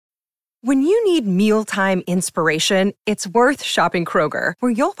When you need mealtime inspiration, it's worth shopping Kroger,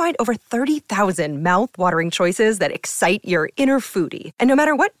 where you'll find over 30,000 mouth-watering choices that excite your inner foodie. And no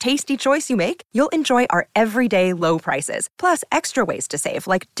matter what tasty choice you make, you'll enjoy our everyday low prices, plus extra ways to save,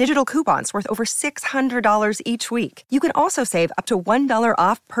 like digital coupons worth over $600 each week. You can also save up to $1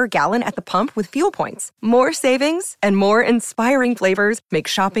 off per gallon at the pump with fuel points. More savings and more inspiring flavors make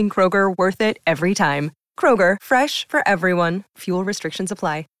shopping Kroger worth it every time. Kroger, fresh for everyone. Fuel restrictions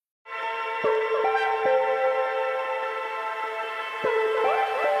apply.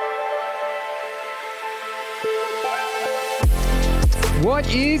 What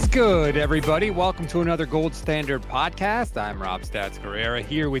is good, everybody? Welcome to another Gold Standard podcast. I'm Rob Stats Guerrera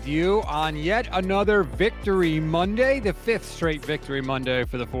here with you on yet another Victory Monday, the fifth straight Victory Monday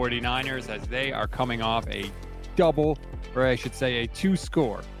for the 49ers as they are coming off a double, or I should say a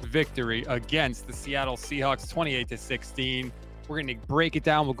two-score victory against the Seattle Seahawks, 28-16. We're going to break it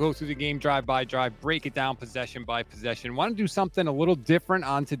down. We'll go through the game drive by drive, break it down possession by possession. Want to do something a little different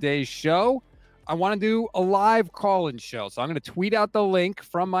on today's show. I want to do a live call-in show. So I'm going to tweet out the link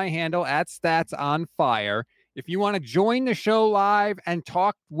from my handle at StatsOnFire. If you want to join the show live and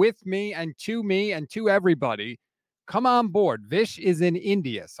talk with me and to everybody, come on board. Vish is in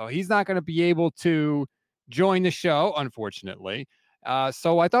India, so he's not going to be able to join the show, unfortunately.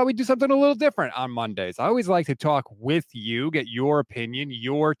 So I thought we'd do something a little different on Mondays. I always like to talk with you, get your opinion,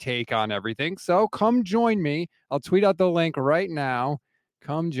 your take on everything. So come join me. I'll tweet out the link right now.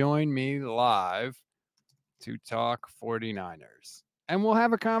 Come join me live to talk 49ers. And we'll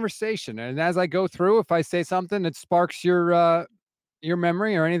have a conversation. And as I go through, if I say something that sparks your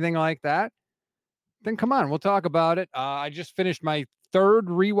memory or anything like that, then come on, we'll talk about it. I just finished my third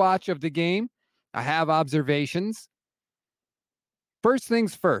rewatch of the game. I have observations. First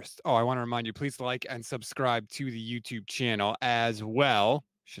things first. Oh, I want to remind you, please like and subscribe to the YouTube channel as well.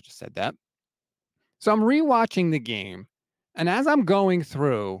 Should have said that. So I'm rewatching the game. And as I'm going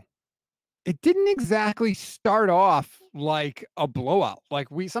through, it didn't exactly start off like a blowout. Like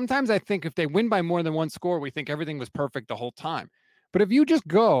sometimes I think if they win by more than one score, we think everything was perfect the whole time. But if you just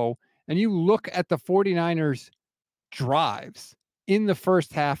go and you look at the 49ers drives in the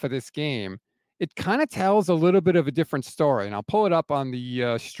first half of this game, it kind of tells a little bit of a different story. And I'll pull it up on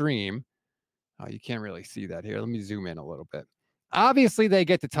the stream. Oh, you can't really see that here. Let me zoom in a little bit. Obviously, they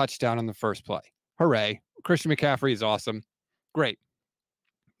get the touchdown on the first play. Hooray. Christian McCaffrey is awesome. Great.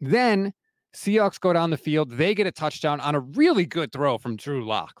 Then Seahawks go down the field. They get a touchdown on a really good throw from Drew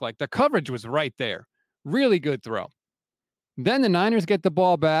Lock. Like the coverage was right there. Really good throw. Then the Niners get the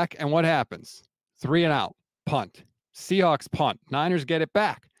ball back. And what happens? 3 and out. Punt. Seahawks punt. Niners get it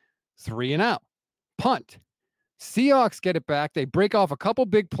back. 3 and out. Punt. Seahawks get it back. They break off a couple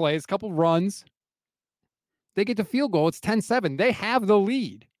big plays, couple runs. They get the field goal. It's 10-7. They have the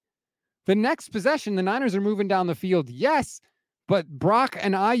lead. The next possession, the Niners are moving down the field. Yes. But Brock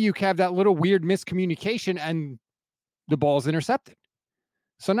and Ayuk have that little weird miscommunication and the ball's intercepted.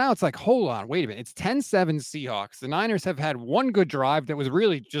 So now it's like, hold on, wait a minute. It's 10-7 Seahawks. The Niners have had one good drive that was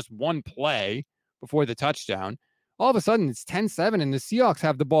really just one play before the touchdown. All of a sudden, it's 10-7 and the Seahawks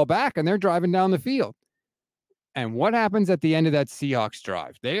have the ball back and they're driving down the field. And what happens at the end of that Seahawks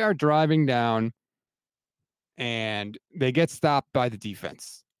drive? They are driving down and they get stopped by the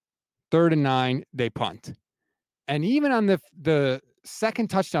defense. 3rd and 9, they punt. And even on the second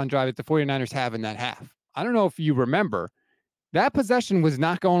touchdown drive that the 49ers have in that half, I don't know if you remember, that possession was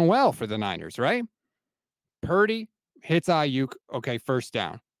not going well for the Niners, right? Purdy hits Ayuk. Okay, first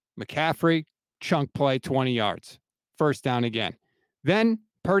down. McCaffrey, chunk play, 20 yards. First down again. Then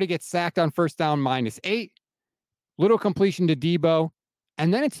Purdy gets sacked on first down, -8. Little completion to Debo.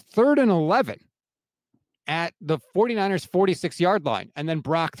 And then it's 3rd and 11 at the 49ers 46-yard line. And then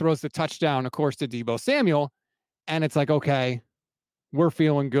Brock throws the touchdown, of course, to Debo Samuel. And it's like, okay, we're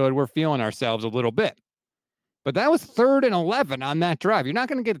feeling good. We're feeling ourselves a little bit. But that was 3rd and 11 on that drive. You're not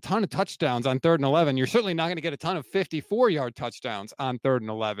going to get a ton of touchdowns on 3rd and 11. You're certainly not going to get a ton of 54-yard touchdowns on 3rd and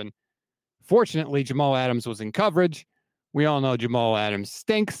 11. Fortunately, Jamal Adams was in coverage. We all know Jamal Adams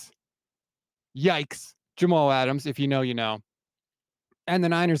stinks. Yikes. Jamal Adams, if you know, you know. And the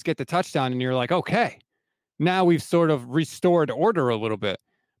Niners get the touchdown, and you're like, okay, now we've sort of restored order a little bit.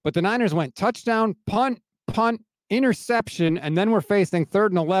 But the Niners went touchdown, punt, interception, and then we're facing 3rd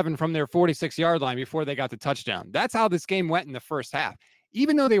and 11 from their 46-yard line before they got the touchdown. That's how this game went in the first half.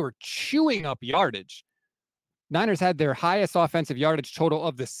 Even though they were chewing up yardage, Niners had their highest offensive yardage total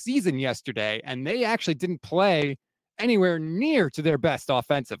of the season yesterday, and they actually didn't play anywhere near to their best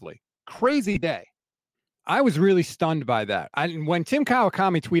offensively. Crazy day. I was really stunned by that. When Tim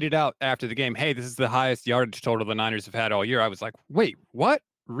Kawakami tweeted out after the game, hey, this is the highest yardage total the Niners have had all year, I was like, wait, what?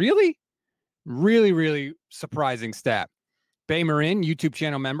 Really? Really, really surprising stat. Bay Marin, YouTube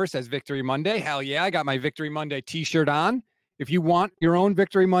channel member, says Victory Monday. Hell yeah, I got my Victory Monday t-shirt on. If you want your own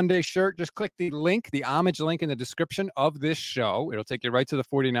Victory Monday shirt, just click the link, the homage link in the description of this show. It'll take you right to the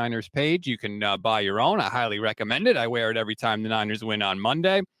 49ers page. You can buy your own. I highly recommend it. I wear it every time the Niners win on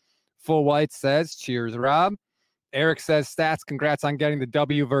Monday. Full White says, cheers, Rob. Eric says, stats, congrats on getting the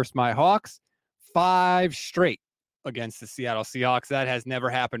W versus my Hawks. 5 straight against the Seattle Seahawks. That has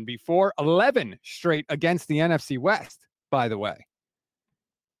never happened before. 11 straight against the NFC West, by the way.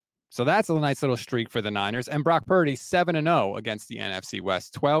 So that's a nice little streak for the Niners. And Brock Purdy, 7-0 against the NFC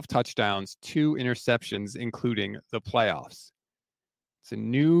West. 12 touchdowns, 2 interceptions, including the playoffs. It's a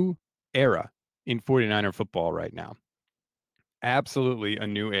new era in 49er football right now. Absolutely a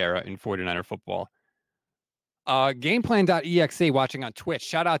new era in 49er football. Gameplan.exe watching on Twitch.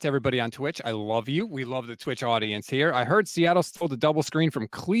 Shout out to everybody on Twitch. I love you. We love the Twitch audience here. I heard Seattle stole the double screen from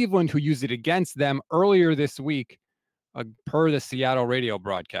Cleveland, who used it against them earlier this week. Per the Seattle radio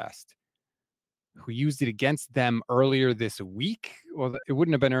broadcast, who used it against them earlier this week. Well, it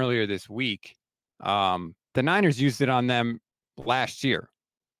wouldn't have been earlier this week. The Niners used it on them last year.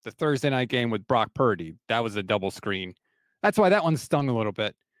 The Thursday night game with Brock Purdy. That was a double screen. That's why that one stung a little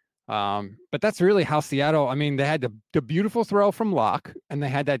bit. But that's really how Seattle, I mean, they had the beautiful throw from Locke, and they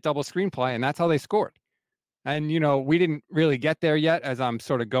had that double screen play, and that's how they scored. And, you know, we didn't really get there yet as I'm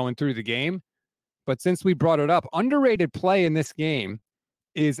sort of going through the game. But since we brought it up, underrated play in this game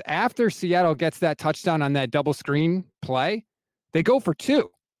is after Seattle gets that touchdown on that double screen play, they go for 2.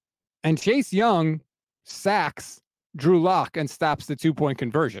 And Chase Young sacks Drew Lock and stops the 2-point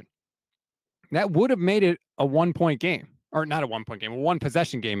conversion. That would have made it a 1-point game. Or not a 1-point game, a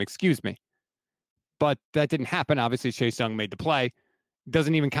 1-possession game, excuse me. But that didn't happen. Obviously, Chase Young made the play.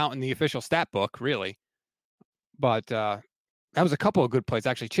 Doesn't even count in the official stat book, really. But that was a couple of good plays.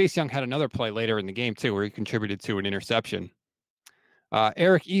 Actually, Chase Young had another play later in the game, too, where he contributed to an interception.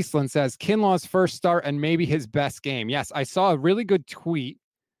 Eric Eastland says, Kinlaw's first start and maybe his best game. Yes, I saw a really good tweet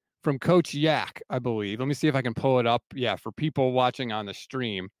from Coach Yak, I believe. Let me see if I can pull it up. Yeah, for people watching on the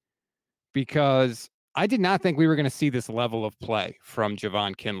stream. Because I did not think we were going to see this level of play from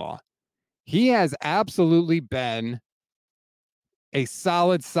Javon Kinlaw. He has absolutely been a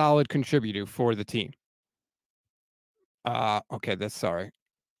solid contributor for the team. Okay, sorry.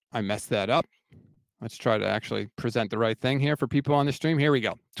 I messed that up. Let's try to actually present the right thing here for people on the stream. Here we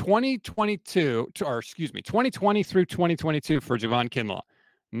go. 2020 through 2022 for Javon Kinlaw.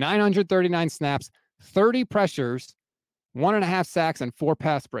 939 snaps, 30 pressures, 1.5 sacks, and 4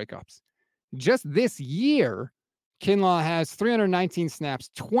 pass breakups. Just this year, Kinlaw has 319 snaps,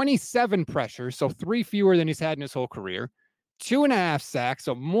 27 pressures, so 3 fewer than he's had in his whole career, 2.5 sacks,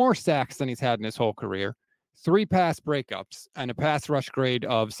 so more sacks than he's had in his whole career, 3 pass breakups, and a pass rush grade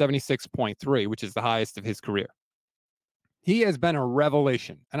of 76.3, which is the highest of his career. He has been a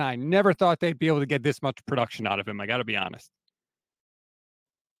revelation, and I never thought they'd be able to get this much production out of him. I got to be honest.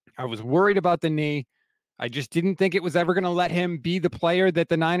 I was worried about the knee. I just didn't think it was ever going to let him be the player that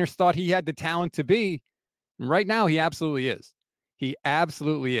the Niners thought he had the talent to be. And right now, he absolutely is. He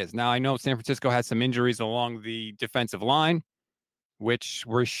absolutely is. Now, I know San Francisco has some injuries along the defensive line, which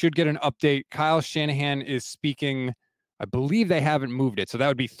we should get an update. Kyle Shanahan is speaking. I believe they haven't moved it. So that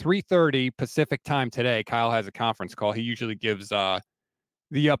would be 3:30 Pacific time today. Kyle has a conference call. He usually gives the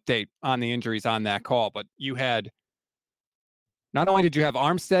update on the injuries on that call. But you had, not only did you have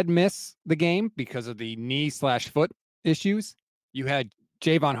Armstead miss the game because of the knee/foot issues, you had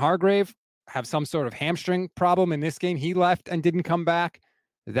Javon Hargrave have some sort of hamstring problem in this game. He left and didn't come back.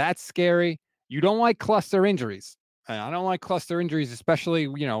 That's scary. You don't like cluster injuries. And I don't like cluster injuries, especially,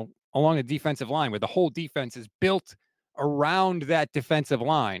 you know, along the defensive line where the whole defense is built around that defensive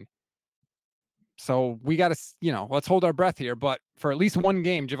line. So we got to, you know, let's hold our breath here. But for at least one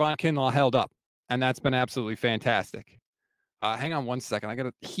game, Javon Kinlaw held up, and that's been absolutely fantastic. Hang on one second. I got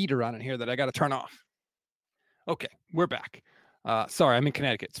a heater on it here that I got to turn off. Okay, we're back. Sorry, I'm in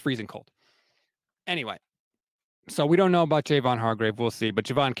Connecticut. It's freezing cold. Anyway, so we don't know about Javon Hargrave. We'll see. But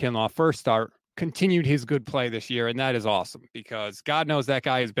Javon Kinlaw, first start, continued his good play this year, and that is awesome because God knows that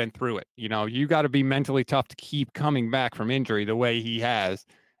guy has been through it. You know, you got to be mentally tough to keep coming back from injury the way he has,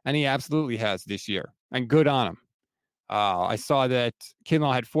 and he absolutely has this year, and good on him. I saw that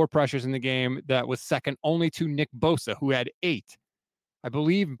Kinlaw had 4 pressures in the game. That was second only to Nick Bosa, who had 8. I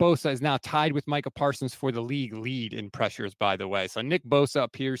believe Bosa is now tied with Micah Parsons for the league lead in pressures, by the way. So Nick Bosa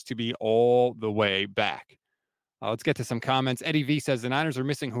appears to be all the way back. Let's get to some comments. Eddie V says the Niners are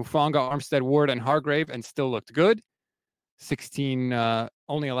missing Hufanga, Armstead, Ward, and Hargrave and still looked good. 16,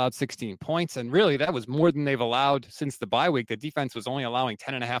 only allowed 16 points. And really, that was more than they've allowed since the bye week. The defense was only allowing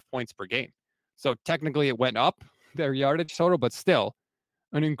 10.5 points per game. So technically it went up their yardage total, but still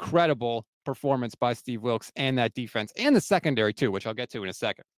an incredible performance by Steve Wilks and that defense and the secondary too, which I'll get to in a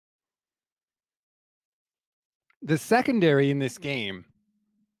second. The secondary in this game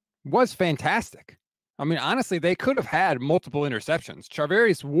was fantastic. I mean, honestly, they could have had multiple interceptions.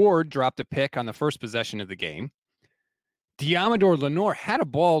 Charvarius Ward dropped a pick on the first possession of the game. Diamador Lenore had a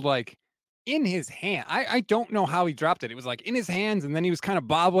ball like in his hand. I don't know how he dropped it. It was like in his hands, and then he was kind of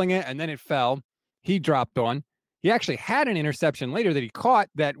bobbling it, and then it fell. He dropped one. He actually had an interception later that he caught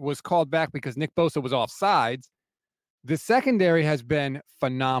that was called back because Nick Bosa was offsides. The secondary has been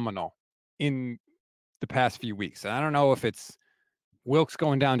phenomenal in the past few weeks. And I don't know if it's Wilks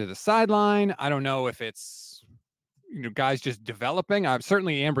going down to the sideline. I don't know if it's guys just developing.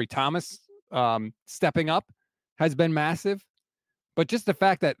 Certainly Ambry Thomas stepping up has been massive. But just the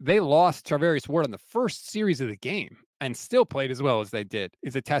fact that they lost Charvarius Ward on the first series of the game and still played as well as they did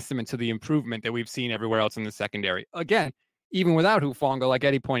is a testament to the improvement that we've seen everywhere else in the secondary. Again, even without Hufanga, like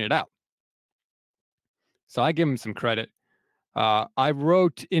Eddie pointed out. So I give him some credit. I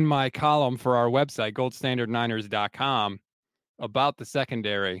wrote in my column for our website, goldstandardniners.com, about the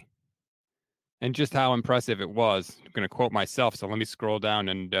secondary and just how impressive it was. I'm going to quote myself, so let me scroll down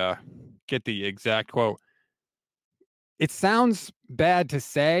and get the exact quote. It sounds bad to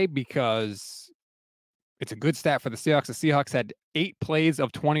say because it's a good stat for the Seahawks. The Seahawks had 8 plays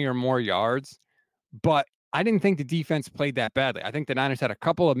of 20 or more yards, but I didn't think the defense played that badly. I think the Niners had a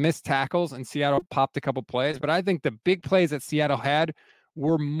couple of missed tackles and Seattle popped a couple plays, but I think the big plays that Seattle had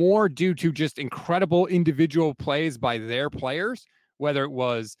were more due to just incredible individual plays by their players, whether it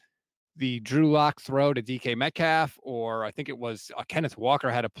was the Drew Lock throw to DK Metcalf, or I think it was Kenneth Walker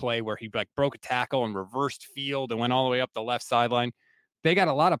had a play where he like broke a tackle and reversed field and went all the way up the left sideline. They got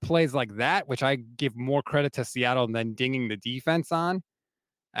a lot of plays like that, which I give more credit to Seattle than dinging the defense on.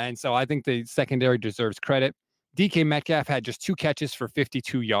 And so I think the secondary deserves credit. DK Metcalf had just 2 catches for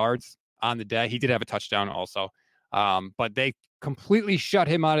 52 yards on the day. He did have a touchdown also. But they completely shut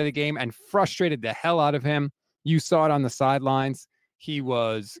him out of the game and frustrated the hell out of him. You saw it on the sidelines. He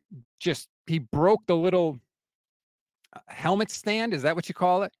broke the little helmet stand. Is that what you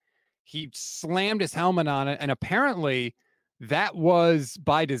call it? He slammed his helmet on it. And apparently that was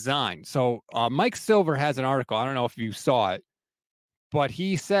by design. So Mike Silver has an article. I don't know if you saw it, but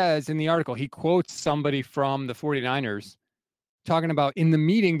he says in the article, he quotes somebody from the 49ers talking about in the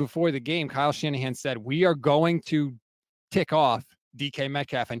meeting before the game, Kyle Shanahan said, we are going to tick off DK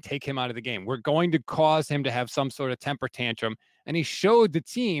Metcalf and take him out of the game. We're going to cause him to have some sort of temper tantrum. And he showed the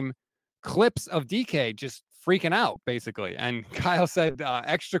team clips of DK just freaking out, basically. And Kyle said,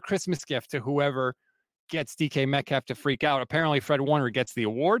 extra Christmas gift to whoever gets DK Metcalf to freak out. Apparently, Fred Warner gets the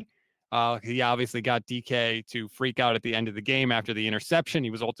award. He obviously got DK to freak out at the end of the game after the interception.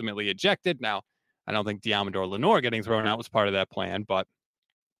 He was ultimately ejected. Now, I don't think Diamador Lenore getting thrown out was part of that plan, but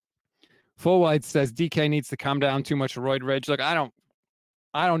Full White says DK needs to calm down. Too much roid rage. Look, I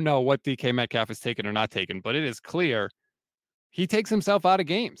don't know what DK Metcalf is taking or not taking, but it is clear he takes himself out of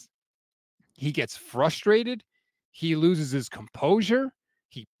games. He gets frustrated. He loses his composure.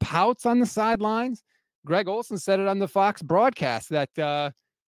 He pouts on the sidelines. Greg Olsen said it on the Fox broadcast that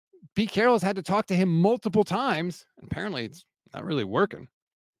Pete Carroll's had to talk to him multiple times. Apparently, it's not really working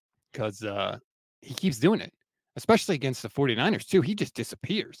because he keeps doing it, especially against the 49ers, too. He just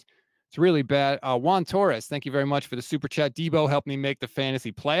disappears. It's really bad. Juan Torres, thank you very much for the super chat. Debo helped me make the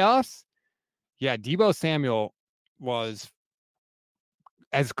fantasy playoffs. Yeah, Debo Samuel was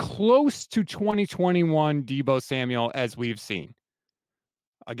as close to 2021 Debo Samuel as we've seen.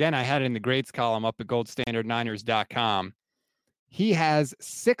 Again, I had it in the grades column up at goldstandardniners.com. He has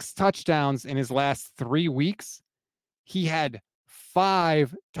 6 touchdowns in his last 3 weeks. He had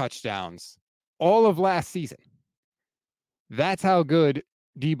 5 touchdowns all of last season. That's how good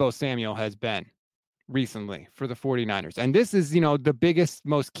Debo Samuel has been recently for the 49ers. And this is, the biggest,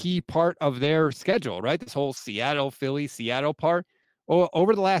 most key part of their schedule, right? This whole Seattle, Philly, Seattle part.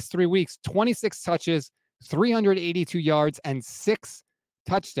 Over the last 3 weeks, 26 touches, 382 yards, and 6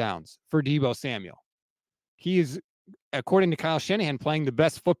 touchdowns for Debo Samuel. He is, according to Kyle Shanahan, playing the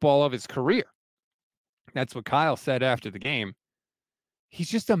best football of his career. That's what Kyle said after the game. He's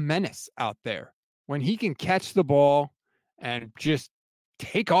just a menace out there. When he can catch the ball and just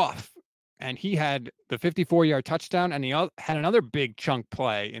take off. And he had the 54-yard touchdown, and he had another big chunk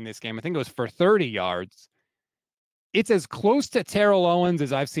play in this game. I think it was for 30 yards. It's as close to Terrell Owens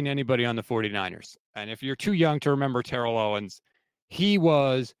as I've seen anybody on the 49ers. And if you're too young to remember Terrell Owens, he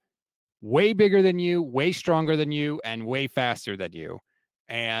was way bigger than you, way stronger than you, and way faster than you.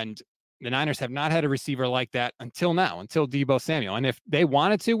 And The Niners have not had a receiver like that until now, until Deebo Samuel. And if they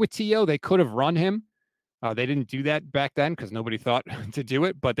wanted to with T.O., they could have run him. They didn't do that back then because nobody thought to do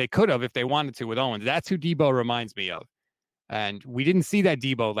it, but they could have if they wanted to with Owens. That's who Deebo reminds me of. And we didn't see that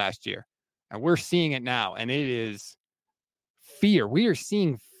Deebo last year. And we're seeing it now. And it is fear. We are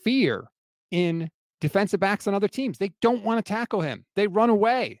seeing fear in defensive backs on other teams. They don't want to tackle him. They run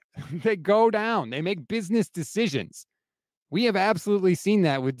away. They go down. They make business decisions. We have absolutely seen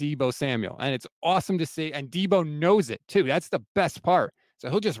that with Deebo Samuel, and it's awesome to see. And Deebo knows it too. That's the best part. So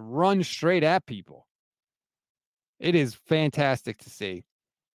he'll just run straight at people. It is fantastic to see.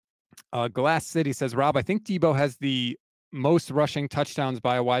 Glass City says, Rob, I think Deebo has the most rushing touchdowns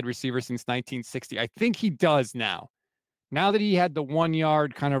by a wide receiver since 1960. I think he does now. Now that he had the 1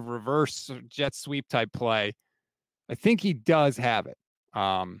 yard kind of reverse jet sweep type play, I think he does have it.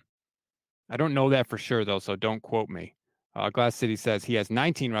 I don't know that for sure, though, so don't quote me. Glass City says he has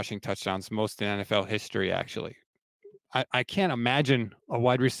 19 rushing touchdowns, most in NFL history, actually. I can't imagine a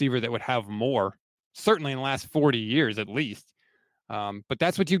wide receiver that would have more, certainly in the last 40 years at least. But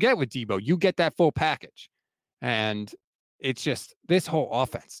that's what you get with Deebo. You get that full package. And it's just, this whole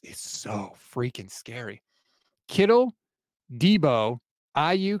offense is so freaking scary. Kittle, Deebo,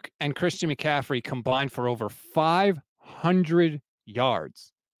 Ayuk, and Christian McCaffrey combined for over 500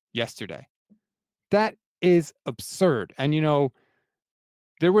 yards yesterday. That is absurd. And, you know,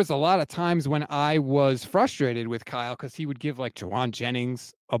 there was a lot of times when I was frustrated with Kyle because he would give like Jawan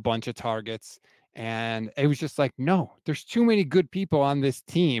Jennings a bunch of targets. And it was just like, no, there's too many good people on this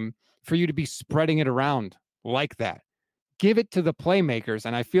team for you to be spreading it around like that. Give it to the playmakers.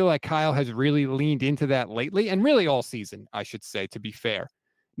 And I feel like Kyle has really leaned into that lately, and really all season, I should say, to be fair.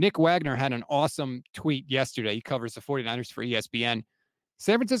 Nick Wagner had an awesome tweet yesterday. He covers the 49ers for ESPN.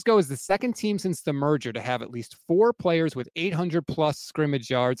 San Francisco is the second team since the merger to have at least 4 players with 800-plus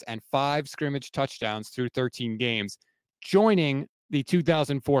scrimmage yards and 5 scrimmage touchdowns through 13 games, joining the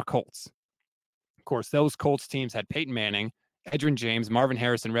 2004 Colts. Of course, those Colts teams had Peyton Manning, Edgerrin James, Marvin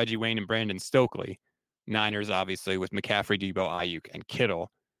Harrison, Reggie Wayne, and Brandon Stokely. Niners, obviously, with McCaffrey, Deebo, Ayuk, and Kittle.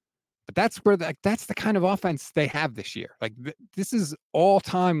 But that's where that's the kind of offense they have this year. Like this is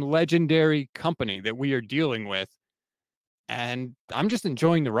all-time legendary company that we are dealing with. And I'm just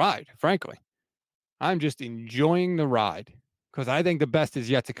enjoying the ride, frankly. I'm just enjoying the ride because I think the best is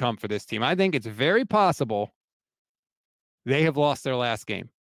yet to come for this team. I think it's very possible they have lost their last game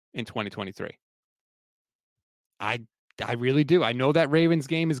in 2023. I really do. I know that Ravens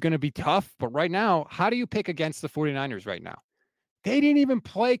game is going to be tough, but right now, how do you pick against the 49ers right now? They didn't even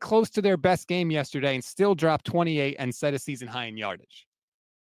play close to their best game yesterday and still dropped 28 and set a season high in yardage.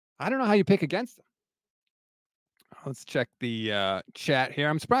 I don't know how you pick against them. Let's check the chat here.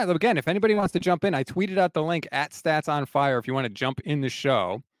 I'm surprised. Again, if anybody wants to jump in, I tweeted out the link at Stats on Fire if you want to jump in the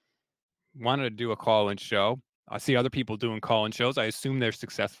show. Wanted to do a call-in show. I see other people doing call-in shows. I assume they're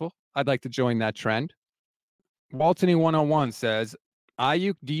successful. I'd like to join that trend. Waltony 101 says,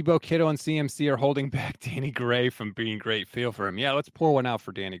 Ayuk, Deebo, Kittle, and CMC are holding back Danny Gray from being great. Feel for him. Yeah, let's pour one out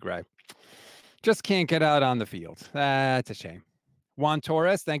for Danny Gray. Just can't get out on the field. That's a shame. Juan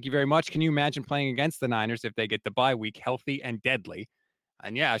Torres, thank you very much. Can you imagine playing against the Niners if they get the bye week healthy and deadly?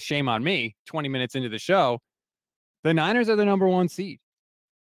 And yeah, shame on me. 20 minutes into the show, the Niners are the number 1 seed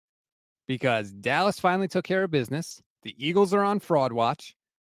because Dallas finally took care of business. The Eagles are on fraud watch.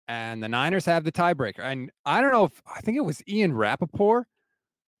 And the Niners have the tiebreaker. And I don't know if, I think it was Ian Rappaport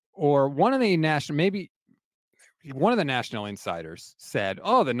or one of the national insiders said,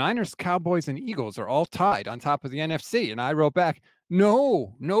 oh, the Niners, Cowboys, and Eagles are all tied on top of the NFC. And I wrote back,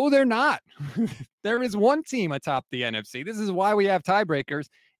 no, they're not. There is one team atop the NFC. This is why we have tiebreakers.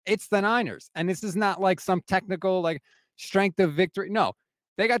 It's the Niners. And this is not like some technical like strength of victory. No,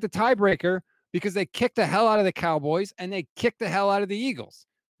 they got the tiebreaker because they kicked the hell out of the Cowboys and they kicked the hell out of the Eagles.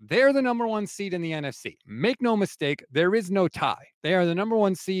 They're the number 1 seed in the NFC. Make no mistake, there is no tie. They are the number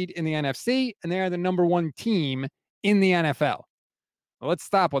 1 seed in the NFC, and they are the number 1 team in the NFL. Well, let's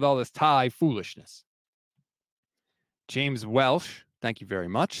stop with all this tie foolishness. James Welsh, thank you very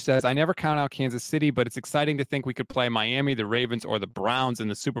much, says, I never count out Kansas City, but it's exciting to think we could play Miami, the Ravens, or the Browns in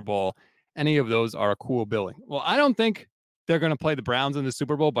the Super Bowl. Any of those are a cool billing. Well, I don't think they're going to play the Browns in the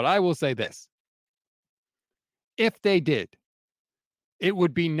Super Bowl, but I will say this. If they did, it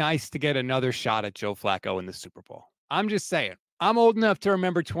would be nice to get another shot at Joe Flacco in the Super Bowl. I'm just saying. I'm old enough to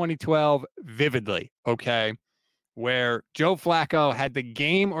remember 2012 vividly, okay, where Joe Flacco had the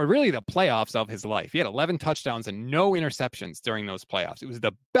game, or really the playoffs of his life. He had 11 touchdowns and no interceptions during those playoffs. It was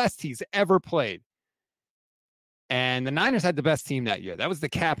the best he's ever played. And the Niners had the best team that year. That was the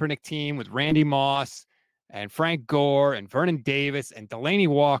Kaepernick team with Randy Moss and Frank Gore and Vernon Davis and Delaney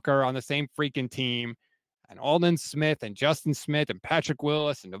Walker on the same freaking team, and Aldon Smith and Justin Smith and Patrick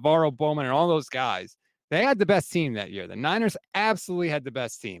Willis and Navarro Bowman and all those guys, they had the best team that year. The Niners absolutely had the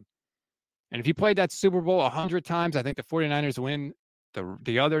best team. And if you played that Super Bowl 100 times, I think the 49ers win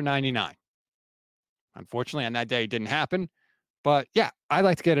the other 99. Unfortunately, on that day, it didn't happen. But yeah, I'd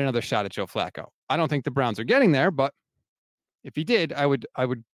like to get another shot at Joe Flacco. I don't think the Browns are getting there, but if he did, I would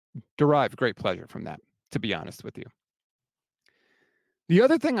derive great pleasure from that, to be honest with you. The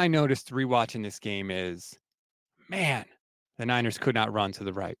other thing I noticed rewatching this game is, man, the Niners could not run to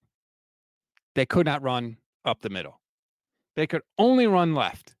the right. They could not run up the middle. They could only run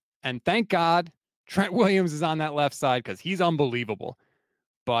left. And thank God Trent Williams is on that left side because he's unbelievable.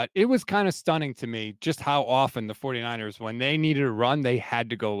 But it was kind of stunning to me just how often the 49ers, when they needed to run, they had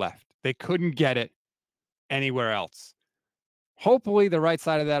to go left. They couldn't get it anywhere else. Hopefully the right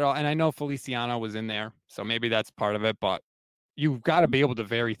side of that, and I know Feliciano was in there, so maybe that's part of it, but you've got to be able to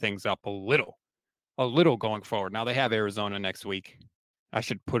vary things up a little going forward. Now they have Arizona next week. I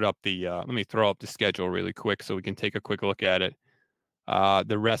should put up let me throw up the schedule really quick so we can take a quick look at it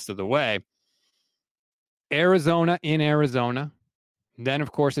the rest of the way. Arizona in Arizona. Then,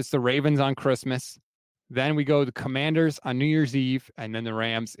 of course, it's the Ravens on Christmas. Then we go the Commanders on New Year's Eve, and then the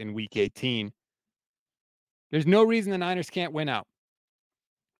Rams in Week 18. There's no reason the Niners can't win out.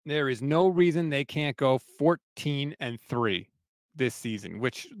 There is no reason they can't go 14-3 this season,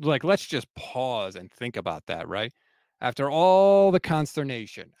 which, let's just pause and think about that, right? After all the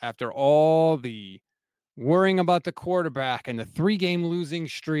consternation, after all the worrying about the quarterback and the 3-game losing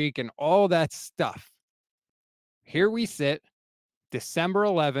streak and all that stuff, here we sit, December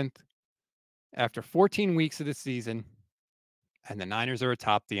 11th, after 14 weeks of the season, and the Niners are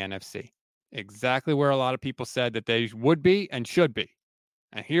atop the NFC. Exactly where a lot of people said that they would be and should be.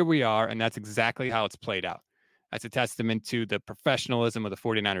 And here we are, and that's exactly how it's played out. That's a testament to the professionalism of the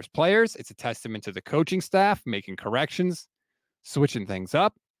 49ers players. It's a testament to the coaching staff making corrections, switching things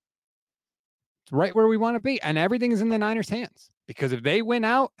up. It's right where we want to be, and everything is in the Niners' hands. Because if they win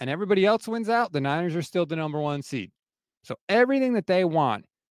out and everybody else wins out, the Niners are still the number 1 seed. So everything that they want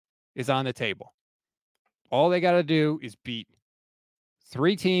is on the table. All they got to do is beat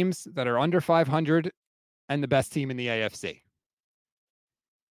 3 teams that are under 500 and the best team in the AFC.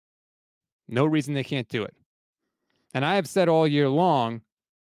 No reason they can't do it. And I have said all year long,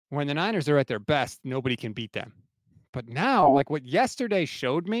 when the Niners are at their best, nobody can beat them. But now, what yesterday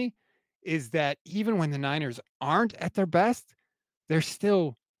showed me is that even when the Niners aren't at their best, they're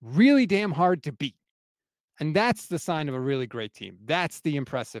still really damn hard to beat. And that's the sign of a really great team. That's the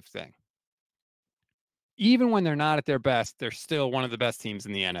impressive thing. Even when they're not at their best, they're still one of the best teams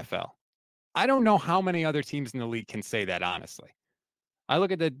in the NFL. I don't know how many other teams in the league can say that, honestly. I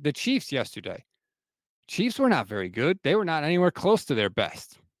look at the Chiefs yesterday. Chiefs were not very good. They were not anywhere close to their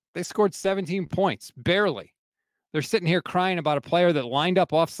best. They scored 17 points, barely. They're sitting here crying about a player that lined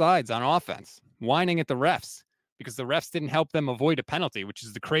up offsides on offense, whining at the refs because the refs didn't help them avoid a penalty, which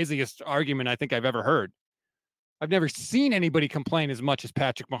is the craziest argument I think I've ever heard. I've never seen anybody complain as much as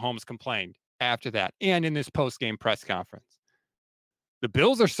Patrick Mahomes complained after that and in this post-game press conference. The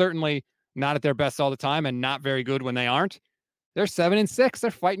Bills are certainly not at their best all the time and not very good when they aren't. They're 7-6.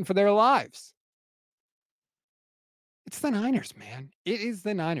 They're fighting for their lives. It's the Niners, man. It is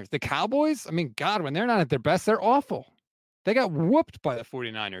the Niners. The Cowboys, God, when they're not at their best, they're awful. They got whooped by the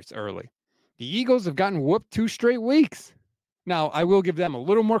 49ers early. The Eagles have gotten whooped 2 straight weeks. Now, I will give them a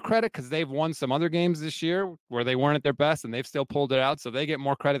little more credit because they've won some other games this year where they weren't at their best and they've still pulled it out. So they get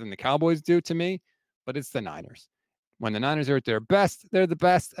more credit than the Cowboys do to me, but it's the Niners. When the Niners are at their best, they're the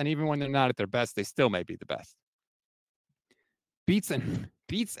best. And even when they're not at their best, they still may be the best. Beats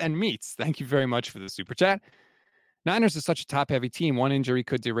and meats. Thank you very much for the super chat. Niners are such a top-heavy team. One injury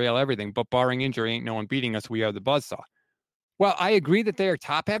could derail everything, but barring injury, ain't no one beating us. We are the buzzsaw. Well, I agree that they are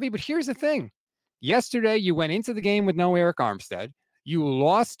top-heavy, but here's the thing. Yesterday, you went into the game with no Eric Armstead. You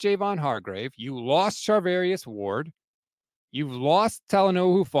lost Javon Hargrave. You lost Charvarius Ward. You've lost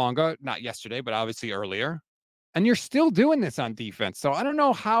Talanoa Hufanga, not yesterday, but obviously earlier. And you're still doing this on defense. So I don't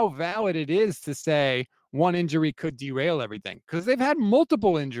know how valid it is to say one injury could derail everything because they've had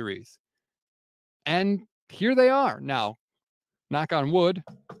multiple injuries. And here they are. Now, knock on wood,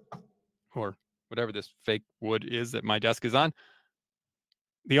 or whatever this fake wood is that my desk is on.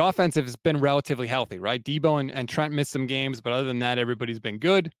 The offense has been relatively healthy, right? Debo and Trent missed some games, but other than that, everybody's been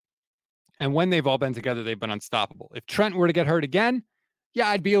good. And when they've all been together, they've been unstoppable. If Trent were to get hurt again, yeah,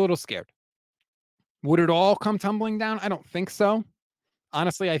 I'd be a little scared. Would it all come tumbling down? I don't think so.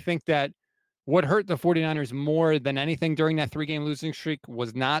 Honestly, I think that what hurt the 49ers more than anything during that 3-game losing streak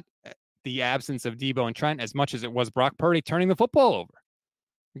was not the absence of Debo and Trent as much as it was Brock Purdy turning the football over.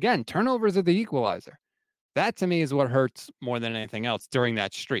 Again, turnovers are the equalizer. That to me is what hurts more than anything else during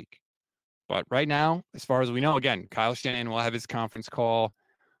that streak. But right now, as far as we know, again, Kyle Shanahan will have his conference call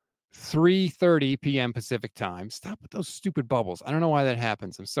 3:30 p.m. Pacific time. Stop with those stupid bubbles. I don't know why that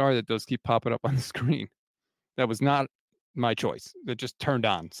happens. I'm sorry that those keep popping up on the screen. That was not my choice. That just turned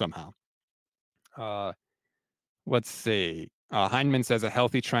on somehow. Let's see. Heineman says a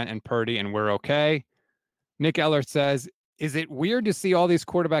healthy Trent and Purdy, and we're okay. Nick Eller says, is it weird to see all these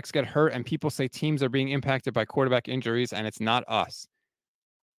quarterbacks get hurt and people say teams are being impacted by quarterback injuries and it's not us?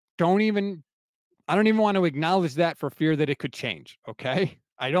 I don't even want to acknowledge that for fear that it could change, okay?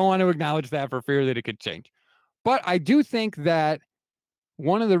 I don't want to acknowledge that for fear that it could change. But I do think that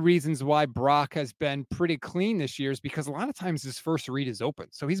one of the reasons why Brock has been pretty clean this year is because a lot of times his first read is open.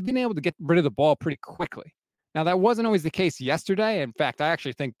 So he's been able to get rid of the ball pretty quickly. Now, that wasn't always the case yesterday. In fact, I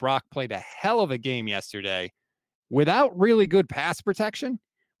actually think Brock played a hell of a game yesterday without really good pass protection.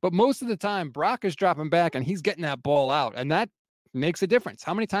 But most of the time, Brock is dropping back and he's getting that ball out. And that makes a difference.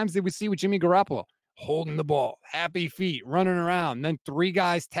 How many times did we see with Jimmy Garoppolo holding the ball, happy feet, running around, and then 3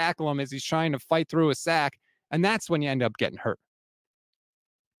 guys tackle him as he's trying to fight through a sack? And that's when you end up getting hurt.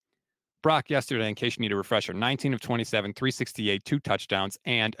 Brock yesterday, in case you need a refresher, 19 of 27, 368, 2 touchdowns,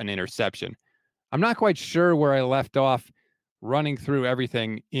 and an interception. I'm not quite sure where I left off running through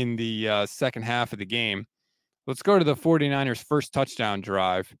everything in the second half of the game. Let's go to the 49ers' first touchdown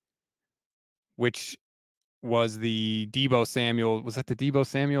drive, which was the Deebo Samuel. Was that the Deebo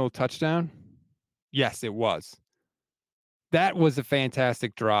Samuel touchdown? Yes, it was. That was a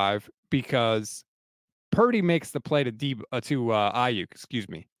fantastic drive because Purdy makes the play to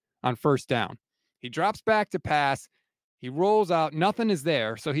Ayuk, on first down. He drops back to pass. He rolls out. Nothing is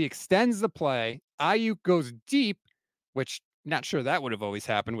there. So he extends the play. Ayuk goes deep, which not sure that would have always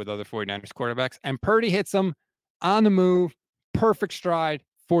happened with other 49ers quarterbacks. And Purdy hits him on the move. Perfect stride,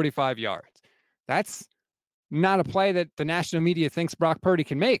 45 yards. That's not a play that the national media thinks Brock Purdy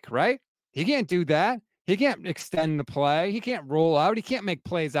can make, right? He can't do that. He can't extend the play. He can't roll out. He can't make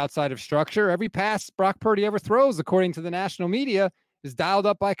plays outside of structure. Every pass Brock Purdy ever throws, according to the national media, is dialed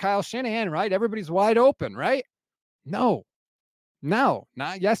up by Kyle Shanahan, right? Everybody's wide open, right? No,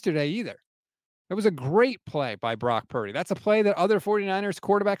 not yesterday either. It was a great play by Brock Purdy. That's a play that other 49ers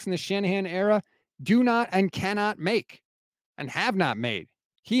quarterbacks in the Shanahan era do not and cannot make and have not made.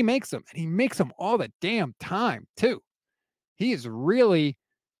 He makes them, and he makes them all the damn time, too. He is really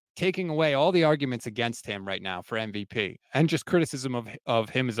taking away all the arguments against him right now for MVP and just criticism of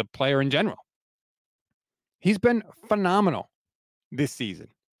him as a player in general. He's been phenomenal this season.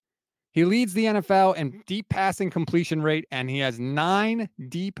 He leads the NFL in deep passing completion rate, and he has 9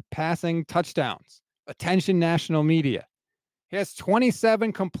 deep passing touchdowns. Attention, national media. He has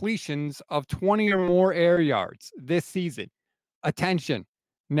 27 completions of 20 or more air yards this season. Attention,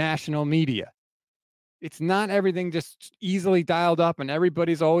 national media. It's not everything just easily dialed up and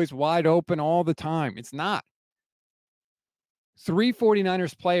everybody's always wide open all the time. It's not. 3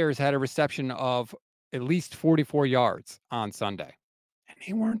 49ers players had a reception of at least 44 yards on Sunday. And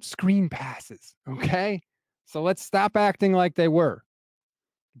they weren't screen passes, okay? So let's stop acting like they were.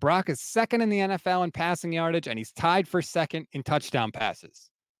 Brock is second in the NFL in passing yardage, and he's tied for second in touchdown passes.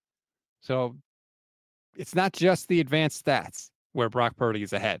 So it's not just the advanced stats where Brock Purdy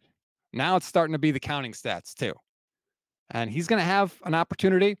is ahead. Now it's starting to be the counting stats too. And he's going to have an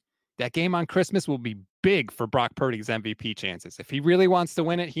opportunity. That game on Christmas will be big for Brock Purdy's MVP chances. If he really wants to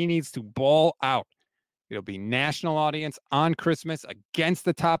win it, he needs to ball out. It'll be national audience on Christmas against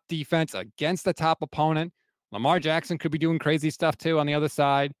the top defense, against the top opponent. Lamar Jackson could be doing crazy stuff too on the other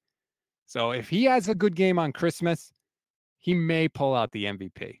side. So if he has a good game on Christmas, he may pull out the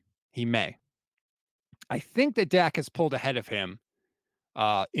MVP. He may. I think that Dak has pulled ahead of him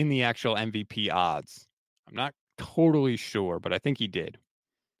in the actual MVP odds. I'm not totally sure, but I think he did.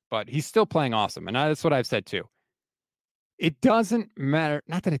 But he's still playing awesome. And that's what I've said too. It doesn't matter.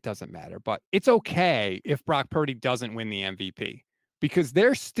 Not that it doesn't matter, but it's okay if Brock Purdy doesn't win the MVP because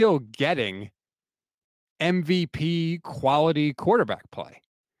they're still getting MVP quality quarterback play.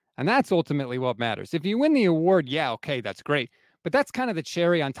 And that's ultimately what matters. If you win the award, yeah, okay, that's great. But that's kind of the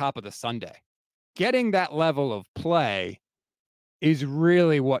cherry on top of the sundae. Getting that level of play is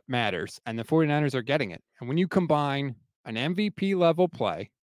really what matters. And the 49ers are getting it. And when you combine an MVP level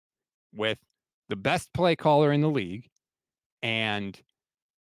play with the best play caller in the league and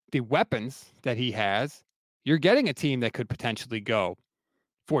the weapons that he has, you're getting a team that could potentially go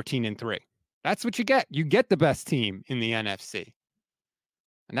 14-3. That's what you get. You get the best team in the NFC.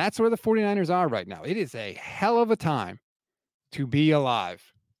 And that's where the 49ers are right now. It is a hell of a time to be alive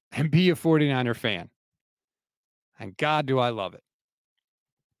and be a 49er fan. And God, do I love it.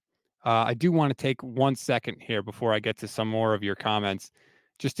 I do want to take 1 second here before I get to some more of your comments,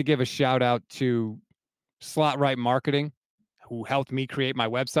 just to give a shout out to Slot Right Marketing, who helped me create my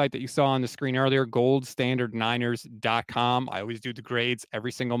website that you saw on the screen earlier, goldstandardniners.com. I always do the grades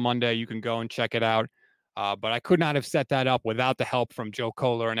every single Monday. You can go and check it out. But I could not have set that up without the help from Joe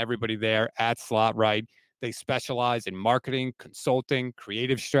Kohler and everybody there at Slot Right. They specialize in marketing, consulting,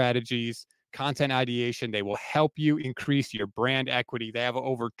 creative strategies, content ideation. They will help you increase your brand equity. They have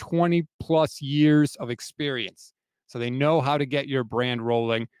over 20 plus years of experience, so they know how to get your brand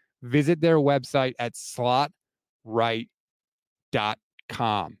rolling. Visit their website at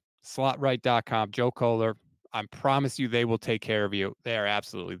slotright.com. Slotright.com. Joe Kohler, I promise you they will take care of you. They are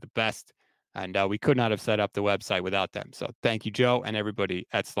absolutely the best. And we could not have set up the website without them. So thank you, Joe, and everybody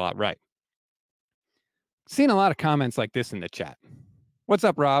at Slot Right. Seen a lot of comments like this in the chat. What's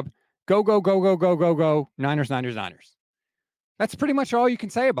up, Rob? Go, go, go, go, go, go, go. Niners, Niners, Niners. That's pretty much all you can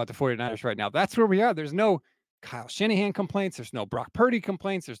say about the 49ers right now. That's where we are. There's no Kyle Shanahan complaints. There's no Brock Purdy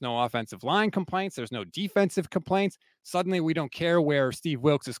complaints. There's no offensive line complaints. There's no defensive complaints. Suddenly we don't care where Steve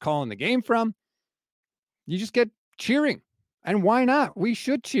Wilks is calling the game from. You just get cheering. And why not? We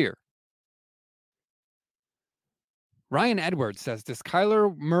should cheer. Ryan Edwards says, does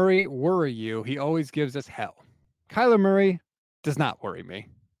Kyler Murray worry you? He always gives us hell. Kyler Murray does not worry me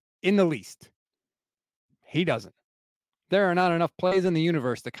in the least. He doesn't. There are not enough plays in the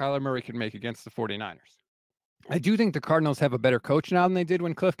universe that Kyler Murray can make against the 49ers. I do think the Cardinals have a better coach now than they did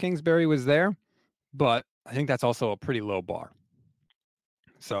when Cliff Kingsbury was there, but I think that's also a pretty low bar.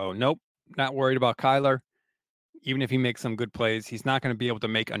 So, nope, not worried about Kyler. Even if he makes some good plays, he's not going to be able to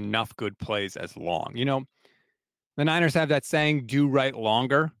make enough good plays as long. You know, the Niners have that saying, do right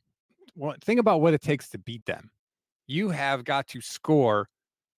longer. Well, think about what it takes to beat them. You have got to score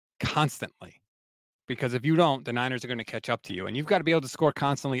constantly, because if you don't, the Niners are going to catch up to you. And you've got to be able to score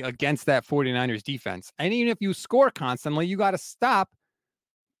constantly against that 49ers defense. And even if you score constantly, you got to stop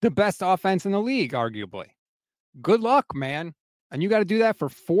the best offense in the league, arguably. Good luck, man. And you got to do that for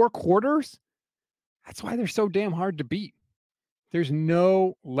 4 quarters. That's why they're so damn hard to beat. There's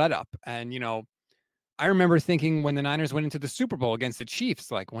no let up. And, you know, I remember thinking when the Niners went into the Super Bowl against the Chiefs,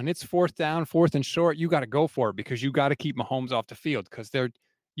 like when it's 4th down, 4th and short, you got to go for it, because you got to keep Mahomes off the field, because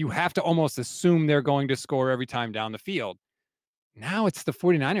you have to almost assume they're going to score every time down the field. Now it's the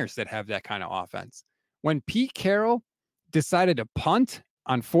 49ers that have that kind of offense. When Pete Carroll decided to punt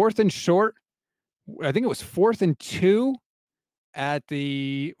on 4th and short, I think it was 4th and 2 at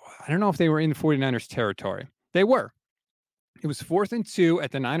I don't know if they were in the 49ers territory. They were. It was 4th and 2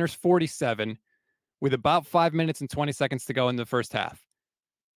 at the Niners 47 with about 5 minutes and 20 seconds to go in the first half.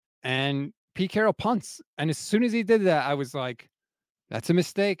 And Pete Carroll punts. And as soon as he did that, I was like, that's a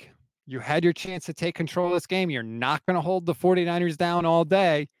mistake. You had your chance to take control of this game. You're not going to hold the 49ers down all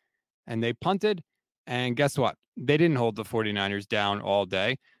day. And they punted. And guess what? They didn't hold the 49ers down all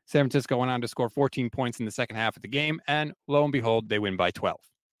day. San Francisco went on to score 14 points in the second half of the game. And lo and behold, they win by 12.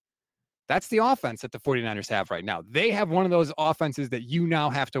 That's the offense that the 49ers have right now. They have one of those offenses that you now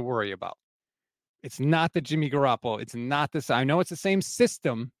have to worry about. It's not the Jimmy Garoppolo. It's not this. I know it's the same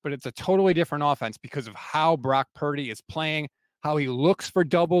system, but it's a totally different offense because of how Brock Purdy is playing, how he looks for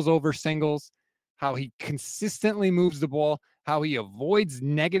doubles over singles, how he consistently moves the ball, how he avoids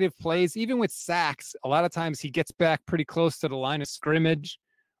negative plays. Even with sacks, a lot of times he gets back pretty close to the line of scrimmage,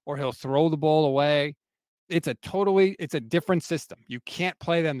 or he'll throw the ball away. It's a different system. You can't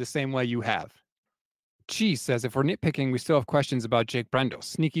play them the same way you have. Cheese says, if we're nitpicking, we still have questions about Jake Brendel.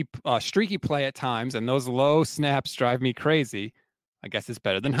 Streaky play at times, and those low snaps drive me crazy. I guess it's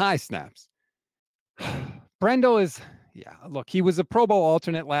better than high snaps. Brendel look, he was a Pro Bowl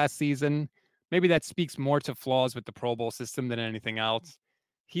alternate last season. Maybe that speaks more to flaws with the Pro Bowl system than anything else.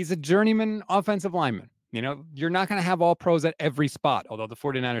 He's a journeyman offensive lineman. You know, you're not going to have all pros at every spot, although the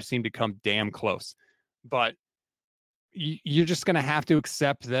 49ers seem to come damn close. But you're just going to have to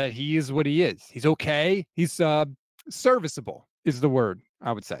accept that he is what he is. He's okay. He's serviceable is the word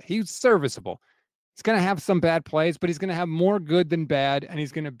I would say. He's serviceable. He's going to have some bad plays, but he's going to have more good than bad. And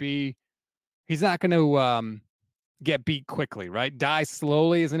he's not going to get beat quickly, right? Die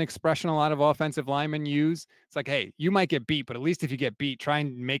slowly is an expression a lot of offensive linemen use. It's like, hey, you might get beat, but at least if you get beat, try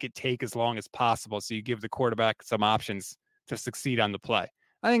and make it take as long as possible so you give the quarterback some options to succeed on the play.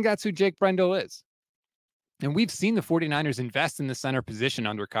 I think that's who Jake Brendel is. And we've seen the 49ers invest in the center position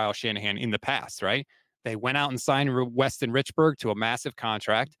under Kyle Shanahan in the past, right? They went out and signed Weston Richburg to a massive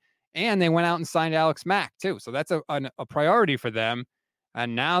contract, and they went out and signed Alex Mack too. So that's a priority for them.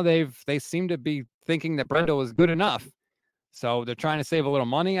 And now they seem to be thinking that Brendel is good enough. So they're trying to save a little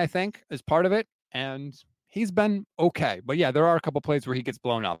money, I think, as part of it. And he's been okay. But yeah, there are a couple plays where he gets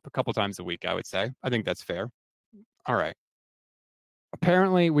blown up a couple times a week, I would say. I think that's fair. All right.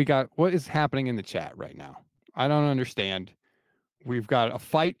 Apparently, we got what is happening in the chat right now. I don't understand. We've got a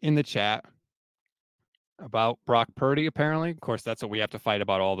fight in the chat about Brock Purdy, apparently. Of course, that's what we have to fight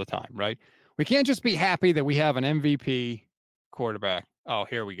about all the time, right? We can't just be happy that we have an MVP quarterback. Oh,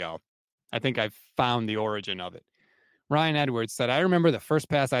 here we go. I think I've found the origin of it. Ryan Edwards said, I remember the first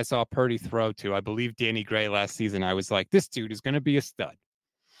pass I saw Purdy throw to, I believe Danny Gray last season. I was like, this dude is going to be a stud.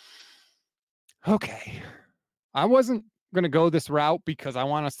 Okay. I wasn't going to go this route because I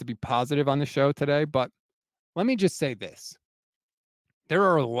want us to be positive on the show today, but let me just say this. There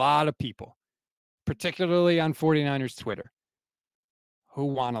are a lot of people, particularly on 49ers Twitter, who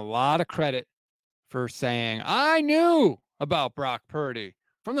want a lot of credit for saying, I knew about Brock Purdy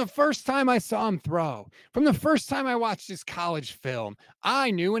from the first time I saw him throw, from the first time I watched his college film.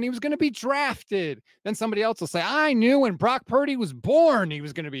 I knew when he was going to be drafted. Then somebody else will say, I knew when Brock Purdy was born, he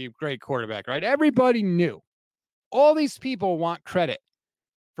was going to be a great quarterback, right? Everybody knew. All these people want credit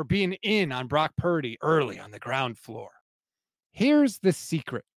for being in on Brock Purdy early on the ground floor. Here's the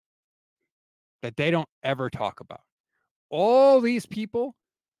secret that they don't ever talk about. All these people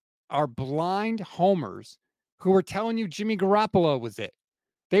are blind homers who were telling you Jimmy Garoppolo was it.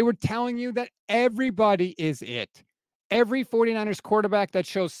 They were telling you that everybody is it. Every 49ers quarterback that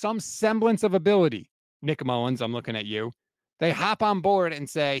shows some semblance of ability, Nick Mullins, I'm looking at you, they hop on board and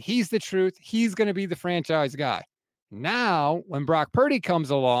say, he's the truth. He's going to be the franchise guy. Now, when Brock Purdy comes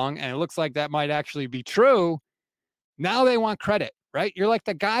along, and it looks like that might actually be true, now they want credit, right? You're like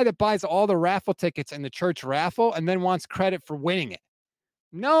the guy that buys all the raffle tickets in the church raffle and then wants credit for winning it.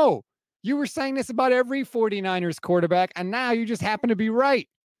 No, you were saying this about every 49ers quarterback, and now you just happen to be right.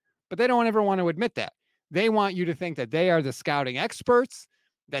 But they don't ever want to admit that. They want you to think that they are the scouting experts,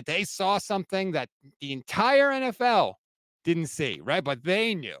 that they saw something that the entire NFL didn't see, right? But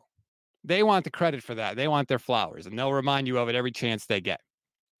they knew. They want the credit for that. They want their flowers, and they'll remind you of it every chance they get.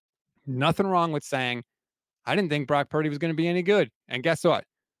 Nothing wrong with saying, I didn't think Brock Purdy was going to be any good. And guess what?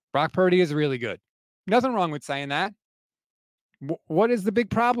 Brock Purdy is really good. Nothing wrong with saying that. What is the big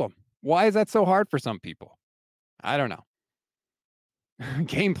problem? Why is that so hard for some people? I don't know.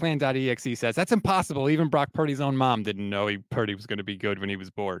 Gameplan.exe says, that's impossible. Even Brock Purdy's own mom didn't know Purdy was going to be good when he was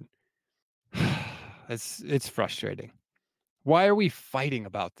born. It's frustrating. Why are we fighting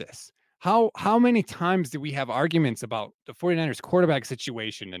about this? How many times do we have arguments about the 49ers quarterback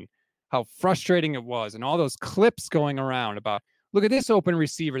situation and how frustrating it was and all those clips going around about, look at this open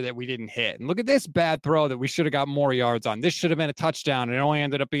receiver that we didn't hit, and look at this bad throw that we should have got more yards on. This should have been a touchdown, and it only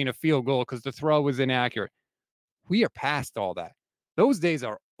ended up being a field goal because the throw was inaccurate. We are past all that. Those days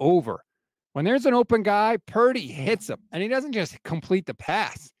are over. When there's an open guy, Purdy hits him, and he doesn't just complete the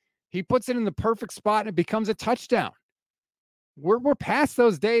pass. He puts it in the perfect spot, and it becomes a touchdown. We're past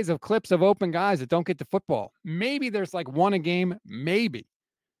those days of clips of open guys that don't get the football. Maybe there's like one a game, maybe.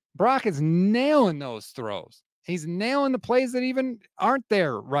 Brock is nailing those throws. He's nailing the plays that even aren't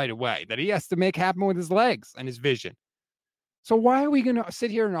there right away, that he has to make happen with his legs and his vision. So why are we going to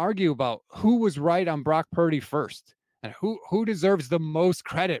sit here and argue about who was right on Brock Purdy first and who deserves the most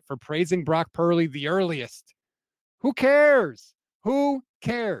credit for praising Brock Purdy the earliest? Who cares? Who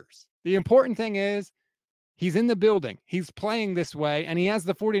cares? The important thing is he's in the building. He's playing this way, and he has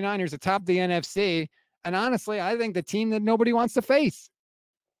the 49ers atop the NFC. And honestly, I think the team that nobody wants to face.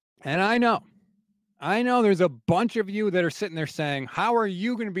 And I know there's a bunch of you that are sitting there saying, how are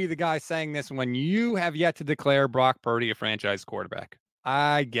you going to be the guy saying this when you have yet to declare Brock Purdy a franchise quarterback?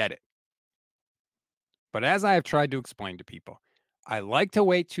 I get it. But as I have tried to explain to people, I like to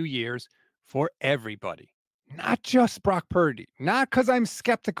wait 2 years for everybody, not just Brock Purdy, not because I'm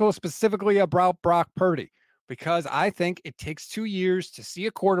skeptical specifically about Brock Purdy, because I think it takes 2 years to see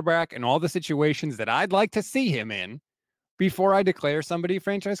a quarterback in all the situations that I'd like to see him in before I declare somebody a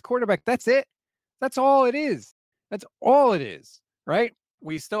franchise quarterback. That's it. That's all it is. That's all it is, right?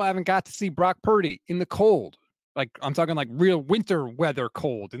 We still haven't got to see Brock Purdy in the cold. Like, I'm talking like real winter weather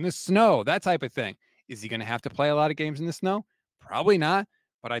cold, in the snow, that type of thing. Is he going to have to play a lot of games in the snow? Probably not,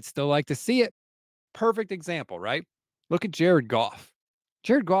 but I'd still like to see it. Perfect example, right? Look at Jared Goff.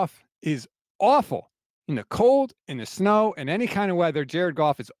 Jared Goff is awful. In the cold, in the snow, in any kind of weather, Jared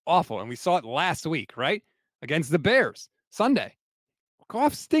Goff is awful. And we saw it last week, right? Against the Bears, Sunday.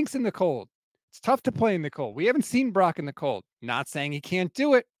 Goff stinks in the cold. It's tough to play in the cold. We haven't seen Brock in the cold. Not saying he can't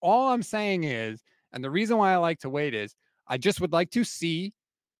do it. All I'm saying is, and the reason why I like to wait is, I just would like to see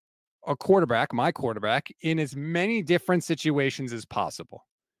a quarterback, my quarterback, in as many different situations as possible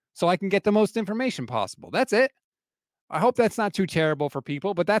so I can get the most information possible. That's it. I hope that's not too terrible for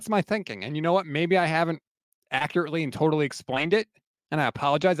people, but that's my thinking. And you know what? Maybe I haven't accurately and totally explained it, and I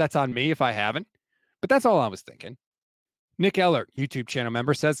apologize. That's on me if I haven't, but that's all I was thinking. Nick Ellert, YouTube channel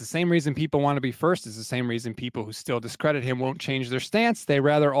member, says the same reason people want to be first is the same reason people who still discredit him won't change their stance. They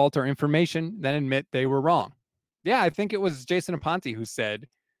rather alter information than admit they were wrong. Yeah, I think it was Jason Aponte who said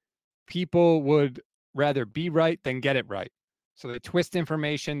people would rather be right than get it right. So they twist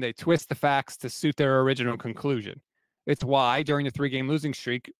information, they twist the facts to suit their original conclusion. It's why during the 3-game losing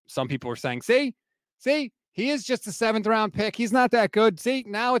streak, some people were saying, see, he is just a 7th round pick. He's not that good. See,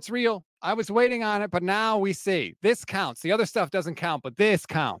 now it's real. I was waiting on it, but now we see this counts. The other stuff doesn't count, but this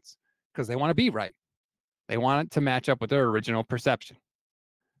counts because they want to be right. They want it to match up with their original perception.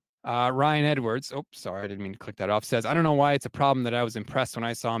 Ryan Edwards, sorry, I didn't mean to click that off, says, I don't know why it's a problem that I was impressed when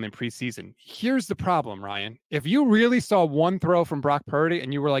I saw him in preseason. Here's the problem, Ryan. If you really saw one throw from Brock Purdy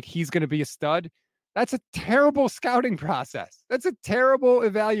and you were like, he's going to be a stud, that's a terrible scouting process. That's a terrible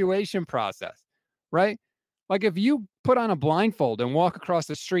evaluation process, right? Like if you put on a blindfold and walk across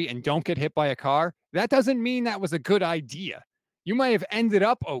the street and don't get hit by a car, that doesn't mean that was a good idea. You might have ended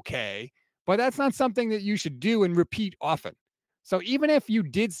up okay, but that's not something that you should do and repeat often. So even if you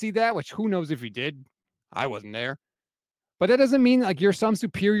did see that, which who knows if you did, I wasn't there, but that doesn't mean like you're some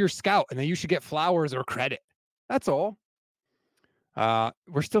superior scout and that you should get flowers or credit. That's all.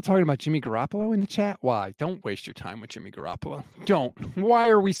 We're still talking about Jimmy Garoppolo in the chat. Why? Don't waste your time with Jimmy Garoppolo. Don't. Why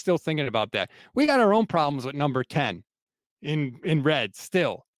are we still thinking about that? We got our own problems with number 10 in red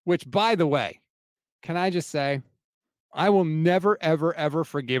still, which by the way, can I just say, I will never, ever, ever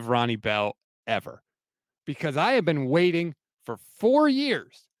forgive Ronnie Bell ever, because I have been waiting for 4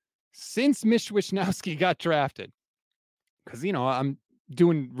 years since Mitch Wishnowsky got drafted. Because, you know, I'm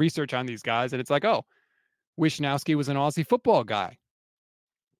doing research on these guys and it's like, oh, Wishnowsky was an Aussie football guy.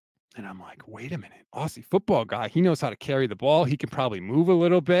 And I'm like, wait a minute, Aussie football guy. He knows how to carry the ball. He can probably move a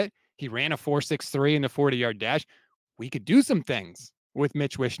little bit. He ran a 4.63 in the 40-yard dash. We could do some things with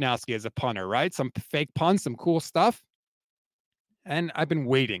Mitch Wishnowsky as a punter, right? Some fake punts, some cool stuff. And I've been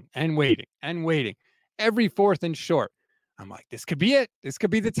waiting and waiting and waiting. Every 4th and short, I'm like, this could be it. This could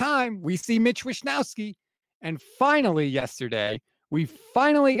be the time we see Mitch Wishnowsky. And finally, yesterday, we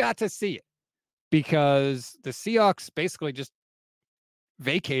finally got to see it because the Seahawks basically just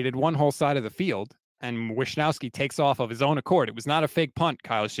vacated one whole side of the field and Wishnowsky takes off of his own accord. It was not a fake punt,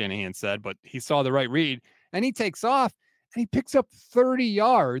 Kyle Shanahan said, but he saw the right read and he takes off and he picks up 30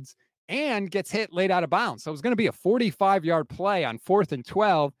 yards and gets hit late out of bounds. So it was going to be a 45-yard play on 4th and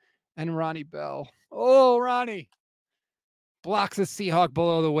 12. And Ronnie Bell, Ronnie, blocks a Seahawk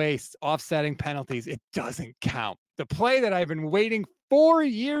below the waist, offsetting penalties. It doesn't count. The play that I've been waiting 4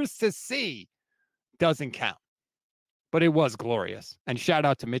 years to see doesn't count. But it was glorious. And shout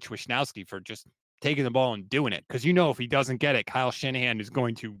out to Mitch Wishnowsky for just taking the ball and doing it. Because you know if he doesn't get it, Kyle Shanahan is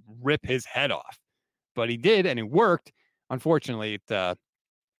going to rip his head off. But he did, and it worked. Unfortunately, it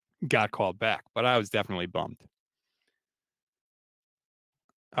got called back. But I was definitely bummed.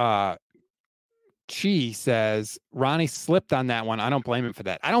 Chi says Ronnie slipped on that one. I don't blame him for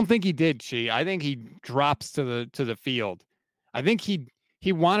that. I don't think he did, Chi. I think he drops to the field. I think he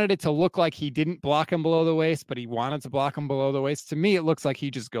wanted it to look like he didn't block him below the waist, but he wanted to block him below the waist. To me, it looks like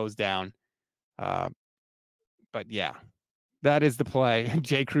he just goes down. But yeah, that is the play.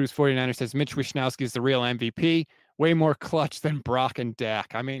 J. Cruz 49er says Mitch Wishnowsky is the real MVP. Way more clutch than Brock and Dak.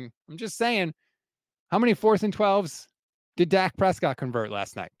 I mean, I'm just saying, how many 4th and 12s did Dak Prescott convert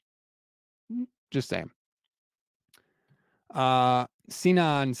last night? Just saying.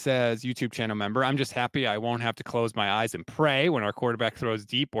 Sinan says, YouTube channel member, I'm just happy I won't have to close my eyes and pray when our quarterback throws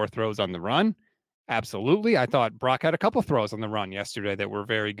deep or throws on the run. Absolutely. I thought Brock had a couple throws on the run yesterday that were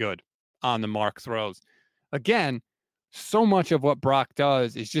very good on the mark throws. Again, so much of what Brock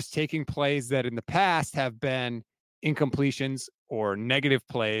does is just taking plays that in the past have been incompletions or negative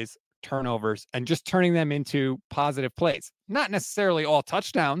plays, turnovers, and just turning them into positive plays. Not necessarily all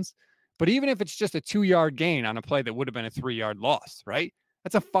touchdowns, but even if it's just a 2-yard gain on a play that would have been a 3-yard loss, right?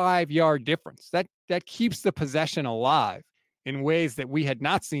 That's a 5-yard difference. That keeps the possession alive in ways that we had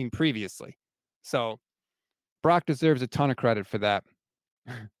not seen previously. So Brock deserves a ton of credit for that.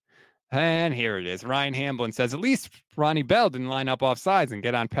 And here it is. Ryan Hamblin says, at least Ronnie Bell didn't line up off sides and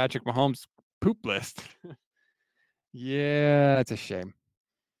get on Patrick Mahomes' poop list. Yeah, that's a shame.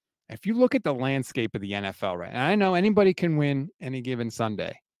 If you look at the landscape of the NFL, right, and I know anybody can win any given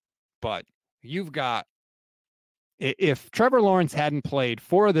Sunday, but you've got, if Trevor Lawrence hadn't played,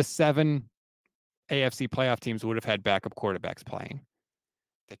 4 of the 7 AFC playoff teams would have had backup quarterbacks playing.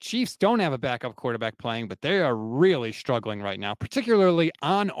 The Chiefs don't have a backup quarterback playing, but they are really struggling right now, particularly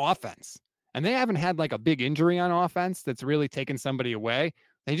on offense. And they haven't had like a big injury on offense that's really taken somebody away.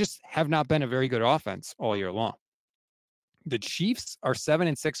 They just have not been a very good offense all year long. The Chiefs are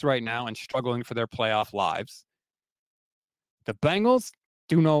 7-6 right now and struggling for their playoff lives. The Bengals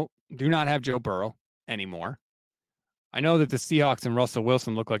do not have Joe Burrow anymore. I know that the Seahawks and Russell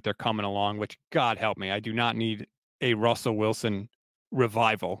Wilson look like they're coming along, which, God help me, I do not need a Russell Wilson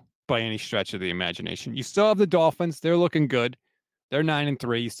revival by any stretch of the imagination. You still have the Dolphins. They're looking good. They're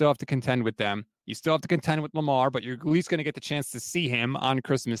 9-3. You still have to contend with them. You still have to contend with Lamar, but you're at least going to get the chance to see him on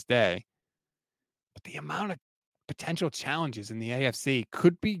Christmas Day. But the amount of potential challenges in the AFC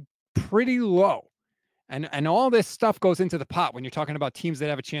could be pretty low. And all this stuff goes into the pot when you're talking about teams that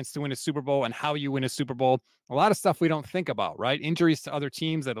have a chance to win a Super Bowl and how you win a Super Bowl. A lot of stuff we don't think about, right? Injuries to other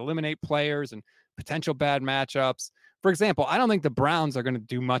teams that eliminate players and potential bad matchups. For example, I don't think the Browns are going to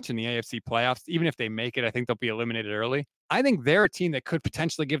do much in the AFC playoffs. Even if they make it, I think they'll be eliminated early. I think they're a team that could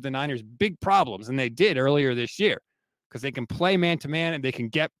potentially give the Niners big problems, and they did earlier this year because they can play man-to-man and they can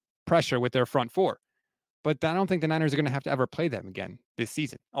get pressure with their front four. But I don't think the Niners are going to have to ever play them again this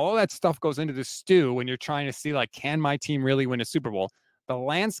season. All that stuff goes into the stew when you're trying to see, like, can my team really win a Super Bowl? The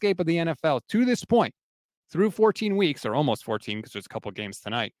landscape of the NFL to this point, through 14 weeks, or almost 14, because there's a couple of games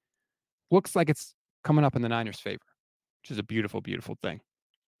tonight, looks like it's coming up in the Niners' favor, which is a beautiful, beautiful thing.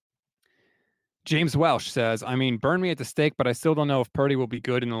 James Welsh says, I mean, burn me at the stake, but I still don't know if Purdy will be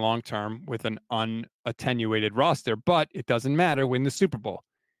good in the long term with an unattenuated roster, but it doesn't matter. Win the Super Bowl.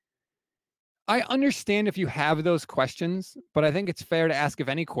 I understand if you have those questions, but I think it's fair to ask if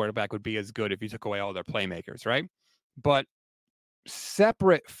any quarterback would be as good if you took away all their playmakers, right? But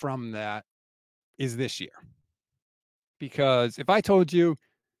separate from that is this year. Because if I told you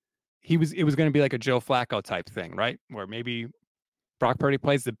it was going to be like a Joe Flacco type thing, right? Where maybe Brock Purdy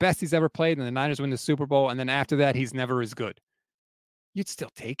plays the best he's ever played and the Niners win the Super Bowl, and then after that, he's never as good. You'd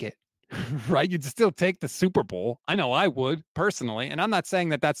still take it. Right? You'd still take the Super Bowl. I know I would personally. And I'm not saying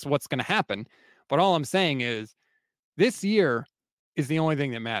that that's what's going to happen. But all I'm saying is this year is the only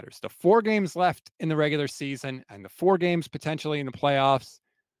thing that matters. The 4 games left in the regular season and the 4 games potentially in the playoffs.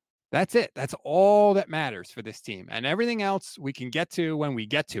 That's it. That's all that matters for this team. And everything else we can get to when we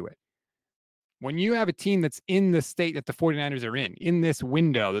get to it. When you have a team that's in the state that the 49ers are in this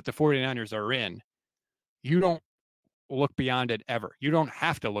window that the 49ers are in, you don't look beyond it ever. You don't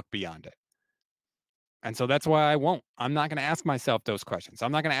have to look beyond it. And so that's why I won't. I'm not going to ask myself those questions.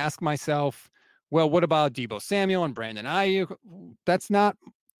 I'm not going to ask myself, well, what about Deebo Samuel and Brandon Ayuk? That's not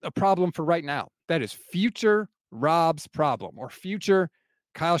a problem for right now. That is future Rob's problem or future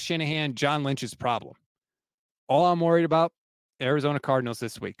Kyle Shanahan, John Lynch's problem. All I'm worried about, Arizona Cardinals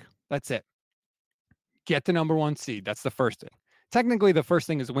this week. That's it. Get the number 1 seed. That's the first thing. Technically, the first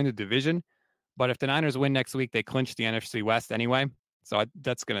thing is win the division. But if the Niners win next week, they clinch the NFC West anyway. So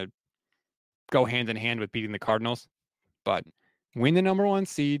that's going to go hand in hand with beating the Cardinals. But win the number 1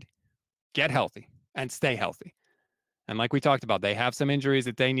 seed, get healthy, and stay healthy. And like we talked about, they have some injuries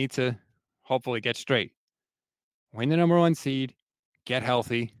that they need to hopefully get straight. Win the number 1 seed, get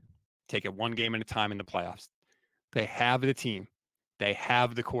healthy, take it 1 game at a time in the playoffs. They have the team. They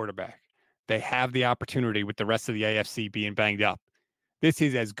have the quarterback. They have the opportunity with the rest of the AFC being banged up. This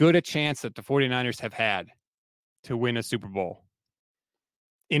is as good a chance that the 49ers have had to win a Super Bowl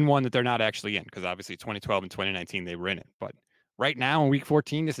in one that they're not actually in, because obviously 2012 and 2019, they were in it. But right now in week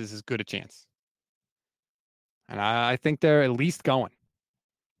 14, this is as good a chance. And I think they're at least going.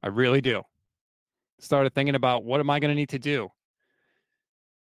 I really do. Started thinking about what am I going to need to do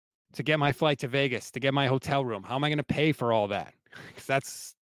to get my flight to Vegas, to get my hotel room? How am I going to pay for all that? Because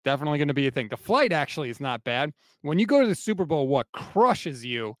that's definitely going to be a thing. The flight actually is not bad. When you go to the Super Bowl, what crushes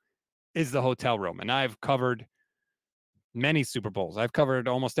you is the hotel room. And I've covered many Super Bowls. I've covered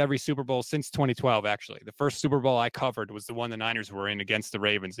almost every Super Bowl since 2012, actually. The first Super Bowl I covered was the one the Niners were in against the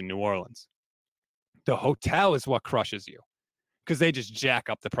Ravens in New Orleans. The hotel is what crushes you because they just jack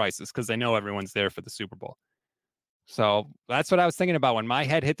up the prices because they know everyone's there for the Super Bowl. So that's what I was thinking about when my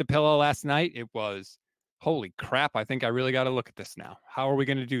head hit the pillow last night. It was, holy crap, I think I really got to look at this now. How are we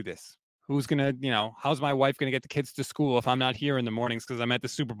going to do this? Who's going to, how's my wife going to get the kids to school if I'm not here in the mornings because I'm at the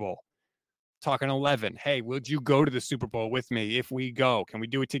Super Bowl? Talking 11. Hey, would you go to the Super Bowl with me if we go? Can we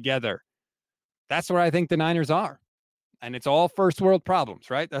do it together? That's where I think the Niners are. And it's all first world problems,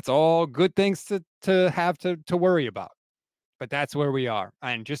 right? That's all good things to have to worry about. But that's where we are.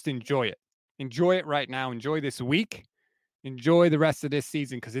 And just enjoy it. Enjoy it right now. Enjoy this week. Enjoy the rest of this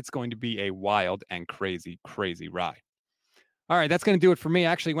season because it's going to be a wild and crazy, crazy ride. All right, that's going to do it for me.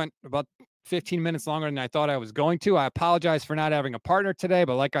 I actually went about 15 minutes longer than I thought I was going to. I apologize for not having a partner today,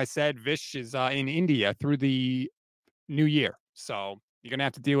 but like I said, Vish is in India through the new year. So You're going to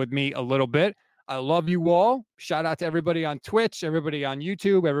have to deal with me a little bit. I love you all. Shout out to everybody on Twitch, everybody on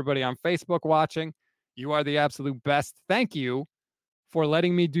YouTube, everybody on Facebook watching. You are the absolute best. Thank you for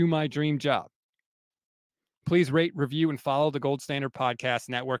letting me do my dream job. Please rate, review, and follow the Gold Standard Podcast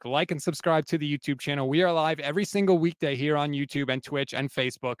Network. Like and subscribe to the YouTube channel. We are live every single weekday here on YouTube and Twitch and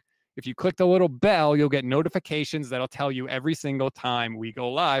Facebook. If you click the little bell, you'll get notifications that'll tell you every single time we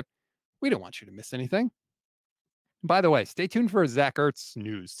go live. We don't want you to miss anything. By the way, stay tuned for Zach Ertz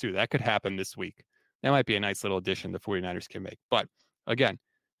news, too. That could happen this week. That might be a nice little addition the 49ers can make. But, again,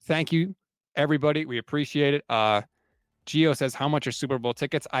 thank you, everybody. We appreciate it. Gio says, how much are Super Bowl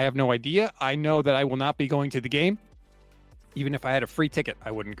tickets? I have no idea. I know that I will not be going to the game. Even if I had a free ticket, I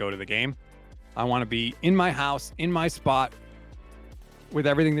wouldn't go to the game. I want to be in my house, in my spot, with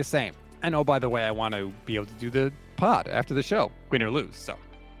everything the same. And, oh, by the way, I want to be able to do the pod after the show, win or lose. So,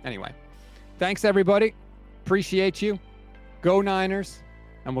 anyway, thanks, everybody. Appreciate you. Go Niners,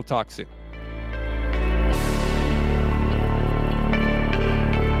 and we'll talk soon.